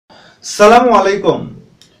আসসালামু আলাইকুম।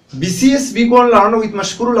 BCS Beacon learn with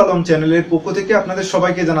মাশকুরুল Alam চ্যানেলের পক্ষ থেকে আপনাদের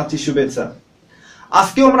সবাইকে জানাচ্ছি শুভেচ্ছা।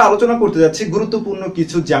 আজকেও আমরা আলোচনা করতে যাচ্ছি গুরুত্বপূর্ণ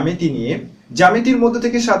কিছু জ্যামিতি নিয়ে। জ্যামিতির মধ্যে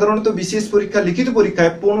থেকে সাধারণত বিসিএস পরীক্ষা লিখিত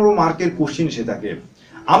পরীক্ষায় 15 মার্কের কোশ্চেন এসে থাকে।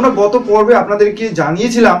 আমরা গত পর্বে আপনাদেরকে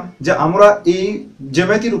জানিয়েছিলাম যে আমরা এই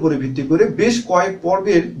জ্যামিতির উপরে ভিত্তি করে বেশ কয়েক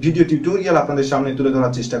পর্বের ভিডিও টিউটোরিয়াল আপনাদের সামনে তুলে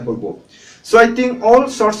ধরার চেষ্টা করব। So I think all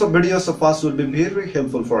sorts of videos of us will be very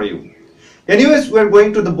helpful for you. Anyways, we are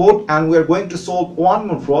going to the board and we are going to solve one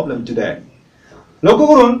more problem today. লক্ষ্য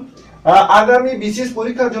করুন, আগামী BCS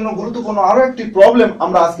পরীক্ষার জন্য গুরুত্বপূর্ণ আরো একটি problem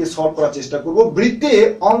আমরা আজকে সলভ করার চেষ্টা করব। বৃত্তে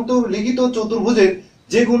অন্তর্লিখিত চতুর্ভুজের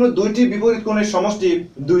যে কোনো দুইটি বিপরীত কোণের সমষ্টি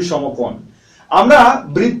দুই সমকোণ। আমরা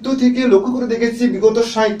বৃত্ত থেকে লক্ষ্য করে দেখেছি বিগত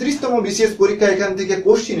 37তম বিসিএস পরীক্ষা এখান থেকে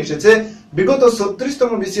কোশ্চেন এসেছে, বিগত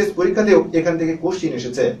 36তম বিসিএস পরীক্ষাতেও এখান থেকে কোশ্চেন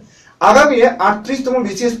এসেছে, আগামী 38তম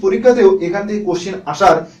বিসিএস পরীক্ষাতেও এখান থেকে কোশ্চেন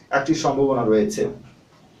আসার একটি সম্ভাবনা রয়েছে।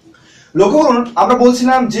 লক্ষ্য করুন, আমরা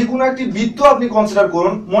বলছিলাম যে কোনো একটি বৃত্ত আপনি কনসিডার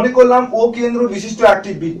করুন, মনে করলাম ও কেন্দ্র বিশিষ্ট একটি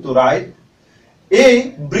বৃত্ত, রাইট? এই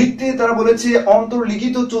বৃত্তে তারা বলেছে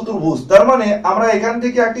অন্তর্লিখিত চতুর্ভুজ, তার মানে আমরা এখান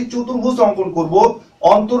থেকে একটি চতুর্ভুজ অঙ্কন করব।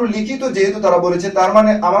 অন্তর্লিখিত যেহেতু তারা বলেছে, তার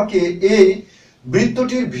মানে আমাকে এই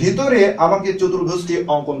বৃত্তটির ভিতরে আমাকে চতুর্ভুজটি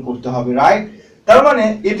অঙ্কন করতে হবে, রাইট? তার মানে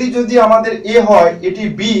এটি যদি আমাদের এ হয়, এটি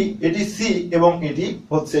বি, এটি সি এবং এটি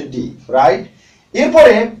হচ্ছে ডি, রাইট?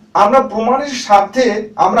 এরপরে আমরা প্রমাণের স্বার্থে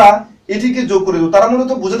আমরা এটিকে যোগ করে দেব। তারা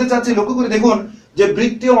মূলত বোঝাতে চাচ্ছে, লক্ষ্য করে দেখুন, যে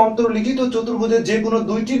বৃত্তে অন্তর্লিখিত চতুর্ভুজের যে কোনো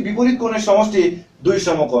দুইটির বিপরীত কোণের সমষ্টি দুই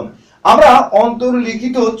সমকোণ। আমরা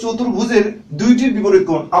অন্তর্লিখিত চতুর্ভুজের দুইটির বিপরীত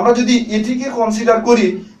কোণ আমরা যদি এটিকে কনসিডার করি,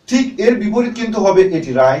 ঠিক এর বিপরীত কিন্তু হবে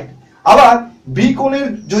এটি, রাইট? আবার বি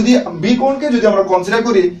কোণকে যদি আমরা কনসিডার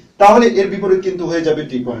করি, তাহলে এর বিপরীত কিন্তু হয়ে যাবে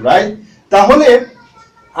ডি কোণ, রাইট? তাহলে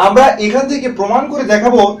আমরা এখান থেকে প্রমাণ করে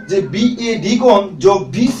দেখাবো যে বিএডি কোণ যোগ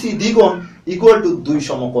বিসিডি কোণ ইকুয়াল টু দুই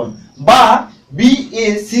সমকোণ, বা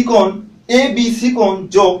বিএসি কোণ এবিসি কোণ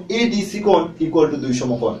যোগ এডিসি কোণ ইকুয়াল টু দুই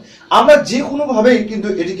সমকোণ। আমরা যে কোনো ভাবে কিন্তু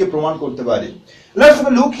এটিকে প্রমাণ করতে পারি। Let's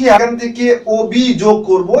have a look here. এখান থেকে ওবি যোগ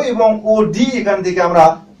করব এবং ওডি এখান থেকে আমরা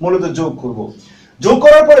মূলত যোগ করব। যোগ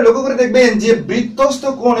করার পরে লক্ষ্য করে দেখবেন যে বৃত্তস্থ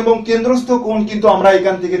কোণ এবং কেন্দ্রস্থ কোণ কিন্তু আমরা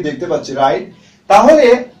এখান থেকে দেখতে পাচ্ছি, রাইট? তাহলে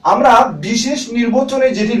আমরা বিশেষ নির্বাচনে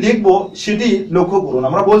যেটি লিখব সেটি লক্ষ্য করুন।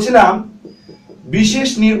 আমরা বলছিলাম বিশেষ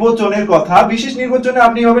নির্বাচনের কথা। বিশেষ নির্বাচনে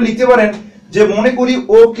আপনি এভাবে লিখতে পারেন যে মনে করি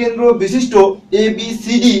ও কেন্দ্র বিশিষ্ট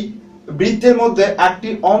এবিসিডি বৃত্তের মধ্যে একটি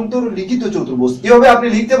অন্তর্লিখিত চতুর্ভুজ, এভাবে আপনি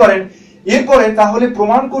লিখতে পারেন। এরপরে তাহলে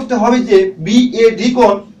প্রমাণ করতে হবে যে বিএডি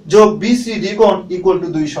কোণ যোগ বিসিডি কোণ ইকুয়াল টু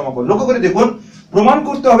দুই সমকোণ। লক্ষ্য করে দেখুন, প্রমাণ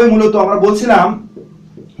করতে হবে মূলত আমরা বলছিলাম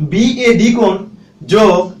বিএডি কোণ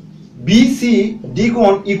যোগ বিসিডি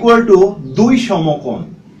কোণ ইকুয়াল টু দুই সমকোণ।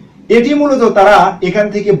 এটি মূলত তারা এখান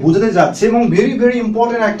থেকে বোঝাতে যাচ্ছে এবং ভেরি ভেরি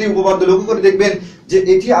ইম্পর্টেন্ট একটি উপপাদ্য। লক্ষ্য করে দেখবেন যে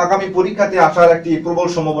এটি আগামী পরীক্ষাতে আসার একটি প্রবল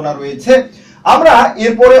সম্ভাবনা রয়েছে। আমরা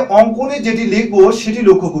এরপরে অঙ্কনে যেটি লিখব সেটি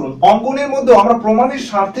লক্ষ্য করুন। অঙ্কনের মধ্যে আমরা প্রমাণের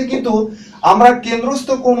স্বার্থে কিন্তু আমরা কেন্দ্রস্থ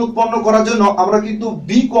কোণ উৎপন্ন করার জন্য আমরা কিন্তু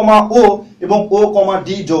বি কমা ও এবং ও কমা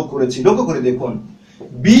ডি যোগ করেছি। লক্ষ্য করে দেখুন,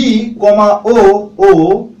 বি কমা ও ও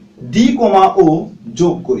ডি কমা ও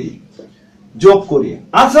যোগ করি।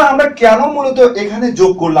 আচ্ছা, আমরা কেন মূলত এখানে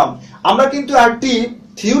যোগ করলাম? আমরা কিন্তু একটি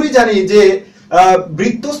থিওরি জানি যে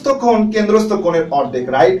বৃত্তস্থ কোণ কেন্দ্রস্থ কোণের অর্ধেক,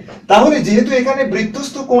 রাইট? তাহলে যেহেতু এখানে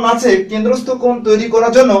বৃত্তস্থ কোণ আছে, কেন্দ্রস্থ কোণ তৈরি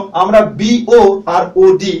করার জন্য আমরা বি ও আর ও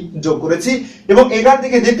ডি যোগ করেছি এবং এখান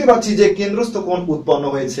থেকে দেখতে পাচ্ছি যে কেন্দ্রস্থ কোণ উৎপন্ন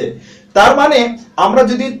হয়েছে। তার মানে আমরা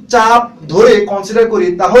যদি চাপ ধরে কনসিডার করি,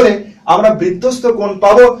 তাহলে আমরা বৃত্তস্থ কোণ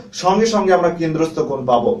পাবো, সঙ্গে সঙ্গে আমরা কেন্দ্রস্থ কোণ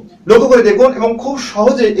পাবো। লক্ষ্য করে দেখুন, এবং খুব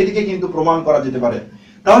সহজে এটিকে কিন্তু প্রমাণ করা যেতে পারে।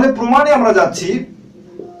 তাহলে প্রমাণে আমরা যাচ্ছি,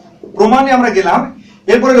 প্রমাণে আমরা গেলাম।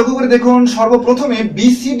 এরপরে লক্ষ্য করে দেখুন, সর্বপ্রথমে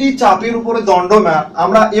বিসিডি চাপের উপরে দণ্ডমান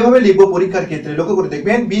আমরা এভাবে লিখবো পরীক্ষার ক্ষেত্রে। লক্ষ্য করে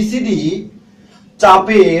দেখবেন, বিসিডি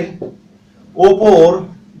চাপের উপর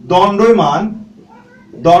দণ্ডমান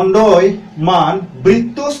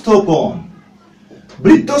বৃত্তস্থ কোণ।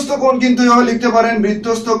 বৃত্তস্থ কোণ কিন্তু এভাবে লিখতে পারেন,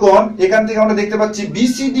 বৃত্তস্থ কোণ। এখান থেকে আমরা দেখতে পাচ্ছি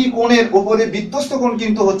বিসিডি কোণের উপরে বৃত্তস্থ কোণ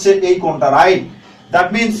কিন্তু হচ্ছে এই কোণটা, রাইট? দ্যাট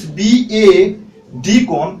মিন্স বিএডি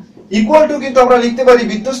কোণ ইকুয়াল টু কিন্তু আমরা লিখতে পারি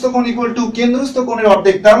বৃত্তস্থ কোণ ইকুয়াল টু কেন্দ্রস্থ কোণের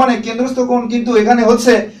অর্ধেক। তার মানে কেন্দ্রস্থ কোণ কিন্তু এখানে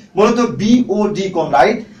হচ্ছে মূলত বি ও ডি কোণ,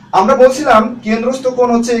 রাইট? আমরা বলছিলাম কেন্দ্রস্থ কোণ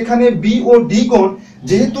হচ্ছে এখানে বি ও ডি কোণ।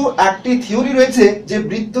 যেহেতু একটি থিওরি রয়েছে যে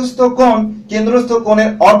বৃত্তস্থ কোণ কেন্দ্রস্থ কোণের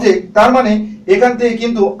অর্ধেক, তার মানে এখান থেকে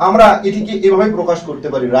কিন্তু আমরা এটিকে এভাবে প্রকাশ করতে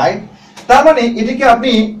পারি, রাইট? তার মানে এটিকে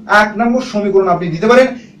আপনি 1 নম্বর সমীকরণ আপনি দিতে পারেন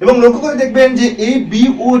এবং লক্ষ্য করে দেখবেন যে এই বি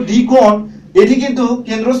ও ডি কোণ এটি কিন্তু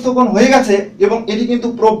কেন্দ্রস্থ কোণ হয়ে গেছে এবং এটি কিন্তু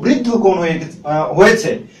প্রবৃদ্ধ কোণ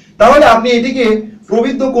হয়েছে। তাহলে আপনি এটিকে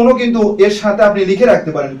প্রবৃদ্ধ কোণও কিন্তু এর সাথে আপনি লিখে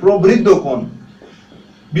রাখতে পারেন, প্রবৃদ্ধ কোণ।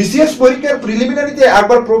 বিসিএস পরীক্ষার প্রিলিমিনারিতে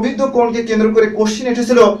একবার প্রবৃদ্ধ কোণকে কেন্দ্র করে কোশ্চেন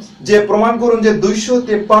এসেছিল যে প্রমাণ করুন যে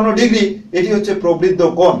 253 ডিগ্রি এটি হচ্ছে প্রবৃদ্ধ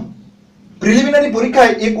কোণ। প্রিলিমিনারি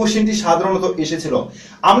পরীক্ষায় এই কোশ্চেনটি সাধারণত এসেছিল।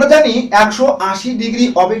 আমরা জানি 180 ডিগ্রি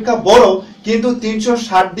অপেক্ষা বড় কিন্তু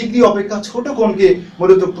 360 ডিগ্রি অপেক্ষা ছোট কোণকে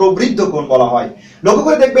মূলত প্রবৃদ্ধ কোণ বলা হয়। লক্ষ্য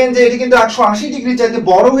করে দেখবেন যে এটি কিন্তু 180 ডিগ্রি চাইতে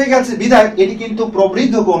বড় হয়ে গেছে বিধায় এটি কিন্তু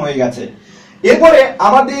প্রবৃদ্ধ কোণ হয়ে গেছে। এরপরে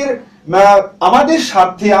আমাদের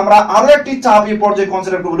স্বার্থে আমরা আরো একটি চাপ এই পর্যায়ে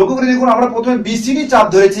কনসিডার করব। লক্ষ্য করে দেখুন আমরা প্রথমে বিসিডি চাপ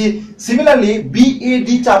ধরেছি, সিমিলারলি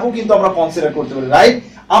বিএডি চাপও কিন্তু আমরা কনসিডার করতে পারি, রাইট?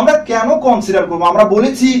 আমরা কেন কনসিডার করব? আমরা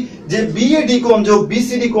বলেছি যে বিএডি কোণ যোগ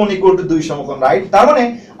বিসিডি কোণ ইকুয়াল টু 2 সমকোণ, রাইট? তার মানে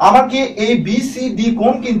আমাকে এই বিসিডি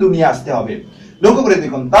কোণ কিন্তু নিয়ে আসতে হবে। লক্ষ্য করে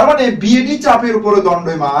দেখুন তার মানে বিএডি চাপের উপরে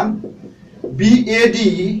দণ্ডায়মান, বিএডি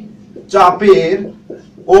চাপের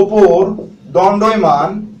উপর দণ্ডায়মান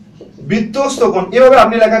বৃত্তস্থ কোণ, এভাবে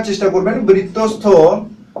আপনি লেখার চেষ্টা করবেন বৃত্তস্থ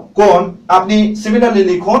কোণ। আপনি সিমিলারলি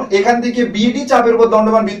লিখুন এখান থেকে বিএডি চাপের উপর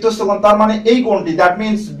দণ্ডায়মান বৃত্তস্থ কোণ, তার মানে এই কোণটি, দ্যাট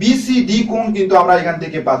মিন্স বিসিডি কোণ কিন্তু আমরা এখান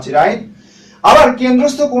থেকে পাচ্ছি, রাইট? আবার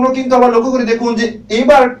কেন্দ্রস্থ কোণও কিন্তু আবার লক্ষ্য করে দেখুন যে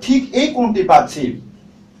এবার ঠিক এই কোণটি পাচ্ছি,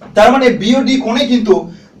 তার মানে বিওডি কোণে কিন্তু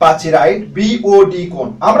পাচ্ছি, রাইট? বিওডি কোণ।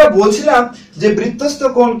 আমরা বলছিলাম যে বৃত্তস্থ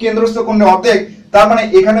কোণ কেন্দ্রস্থ কোণের অর্ধেক, তার মানে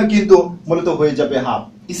এখানেও কিন্তু মূলত হয়ে যাবে half,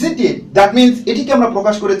 isn't it? That means এটিকে আমরা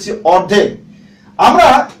প্রকাশ করেছি অর্ধেক। আমরা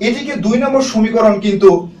এটিকে 2 নম্বর সমীকরণ কিন্তু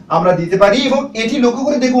আমরা দিতে পারি এবং এটি লক্ষ্য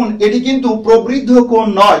করে দেখুন এটি কিন্তু প্রবৃদ্ধ কোণ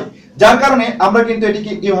নয়, যার কারণে আমরা কিন্তু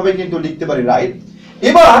এটিকে এভাবে কিন্তু লিখতে পারি, রাইট?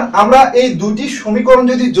 এবার আমরা এই দুটি সমীকরণ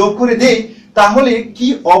যদি যোগ করে দেই তাহলে কি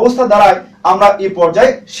অবস্থা দাঁড়ায় আমরা এই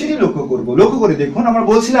পর্যায়ে সেটি লক্ষ্য করব। লক্ষ্য করে দেখুন আমরা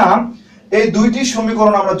বলছিলাম এই দুইটি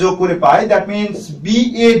সমীকরণ আমরা যোগ করে পাই, দ্যাট মিন্স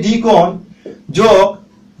বিএডি কোণ যোগ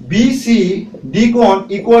বিসিডি কোণ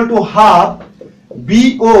ইকুয়াল টু হাফ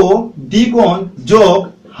বিওডি কোণ যোগ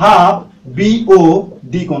হাফ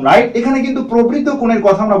বিওডি কোণ, রাইট? এখানে কিন্তু প্রবৃদ্ধ কোণের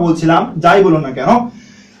কথা আমরা বলছিলাম, যাই বলুন না কেন।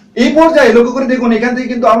 এই পর্যায়ে লক্ষ্য করে দেখুন এখান থেকে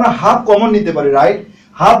কিন্তু আমরা হাফ কমন নিতে পারি, রাইট?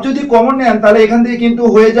 হাফ যদি কমন নেন তাহলে এখান থেকে কিন্তু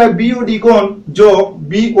হয়ে যায় বিওডি কোণ যোগ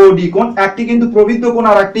বিওডি কোণ, একটি কিন্তু প্রবৃদ্ধ কোণ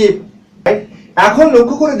আর একটি, এখন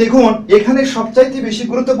লক্ষ্য করে দেখুন এখানে সবচাইতে বেশি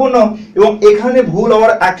গুরুত্বপূর্ণ এবং এখানে ভুল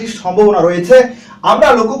হওয়ার একটি সম্ভাবনা রয়েছে। আমরা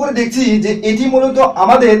লক্ষ্য করে দেখছি যে এটি মূলত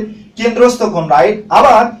আমাদের কেন্দ্রস্থ কোণ, রাইট?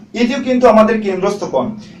 আবার এটিও কিন্তু আমাদের কেন্দ্রস্থ কোণ।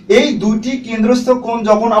 এই দুটি কেন্দ্রস্থ কোণ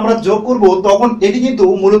যখন আমরা যোগ করব তখন এটি কিন্তু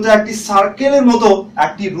মূলত একটি সার্কেলের মতো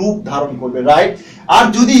একটি রূপ ধারণ করবে, রাইট? আর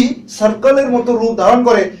যদি সার্কেলের মতো রূপ ধারণ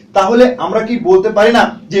করে তাহলে আমরা কি বলতে পারি না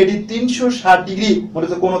যে এটি 360 ডিগ্রি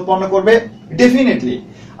মূলত কোণ উৎপন্ন করবে? ডেফিনেটলি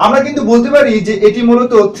আমরা কিন্তু বলতে পারি যে এটি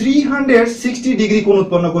মূলত 360 ডিগ্রি কোণ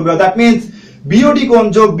উৎপন্ন করবে। দ্যাট মিন্স বিওডি কোণ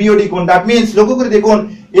যোগ বিওডি কোণ, দ্যাট মিন্স লক্ষ্য করে দেখুন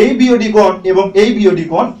এই বিওডি কোণ এবং এই বিওডি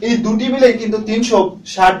কোণ এই দুটি মিলে কিন্তু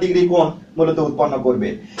 360 ডিগ্রি কোণ মূলত উৎপন্ন করবে।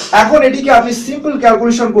 এখন এটিকে আপনি সিম্পল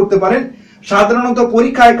ক্যালকুলেশন করতে পারেন। সাধারণত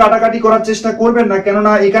পরীক্ষায় কাটাকাটি করার চেষ্টা করবেন না,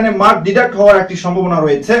 কেননা এখানে মার্ক ডিডাক্ট হওয়ার একটি সম্ভাবনা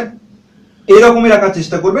রয়েছে। এরকমই রাখার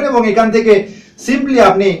চেষ্টা করবেন এবং এখান থেকে সিম্পলি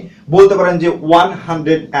আপনি বলতে পারেন যে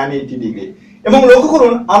 180 ডিগ্রি। এবং লক্ষ্য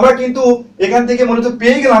করুন আমরা কিন্তু এখান থেকে মূলত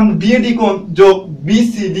পেয়ে গেলাম বিএডি কোণ যোগ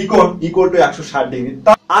বিসিডি কোণ ইকুয়াল টু 160 ডিগ্রি।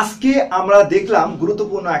 আজকে আমরা দেখলাম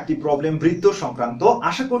গুরুত্বপূর্ণ একটি প্রবলেম বৃত্ত সংক্রান্ত।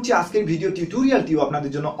 আশা করছি আজকের ভিডিও টিউটোরিয়ালটিও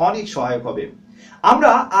আপনাদের জন্য অনেক সহায়ক হবে।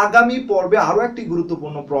 আমরা আগামী পর্বে আরো একটি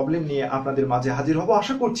গুরুত্বপূর্ণ প্রবলেম নিয়ে আপনাদের মাঝে হাজির হব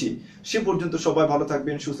আশা করছি। সে পর্যন্ত সবাই ভালো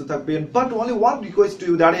থাকবেন, সুস্থ থাকবেন। But only one request to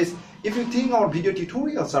you, that is, if you think our video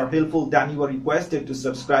tutorials are helpful, then you are requested to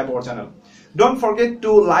subscribe our channel. Don't forget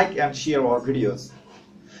to like and share our videos.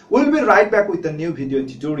 We'll be right back with a new video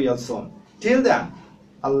tutorial soon. Till then,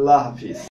 Allah Hafiz.